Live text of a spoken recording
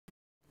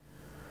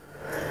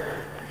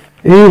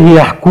ايه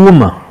يا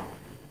حكومة،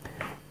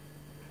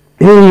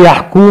 ايه يا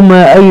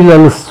حكومة قايلة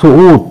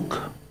للسقوط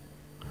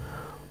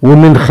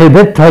ومن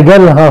خيبتها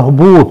جالها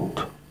هبوط.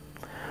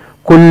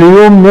 كل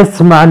يوم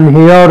نسمع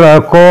انهيار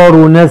عقار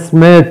وناس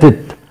ماتت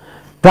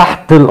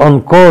تحت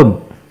الأنقاض.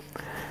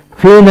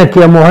 فينك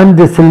يا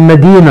مهندس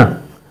المدينة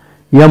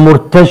يا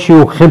مرتشي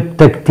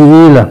وخيبتك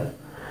تقيلة،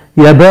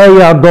 يا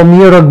بايع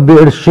ضميرك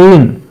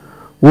بقرشين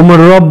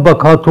ومن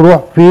ربك هتروح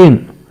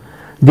فين؟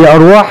 دي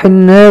أرواح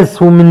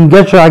الناس ومن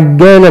جشع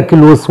جالك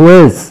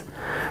الوسواس،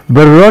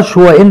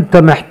 بالرشوة انت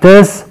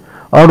محتاس.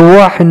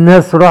 أرواح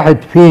الناس راحت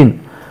فين؟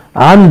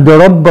 عند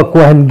ربك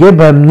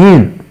وهنجيبها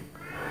منين؟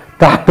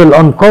 تحت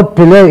الأنقاض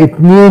تلاقي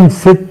 2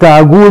 ست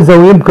عجوزة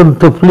ويمكن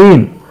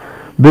طفلين،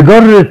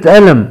 بجرة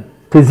قلم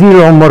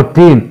تزيل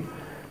عمرتين،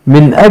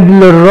 من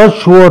أجل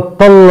الرشوة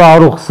تطلع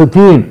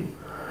رخصتين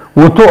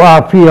وتقع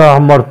فيها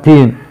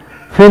عمرتين.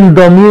 فين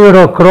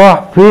ضميرك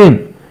راح فين؟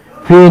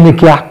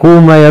 فينك يا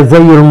حكومة يا زي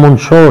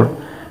المنشار،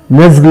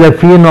 نازلة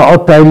فينا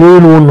قطع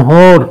ليل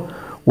ونهار،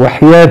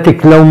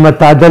 وحياتك لو ما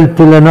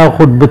تعدلت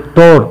لناخد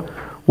بالطار.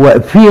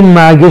 واقفين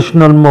مع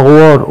جيشنا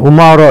المغوار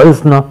ومع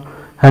رئيسنا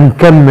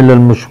هنكمل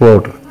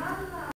المشوار.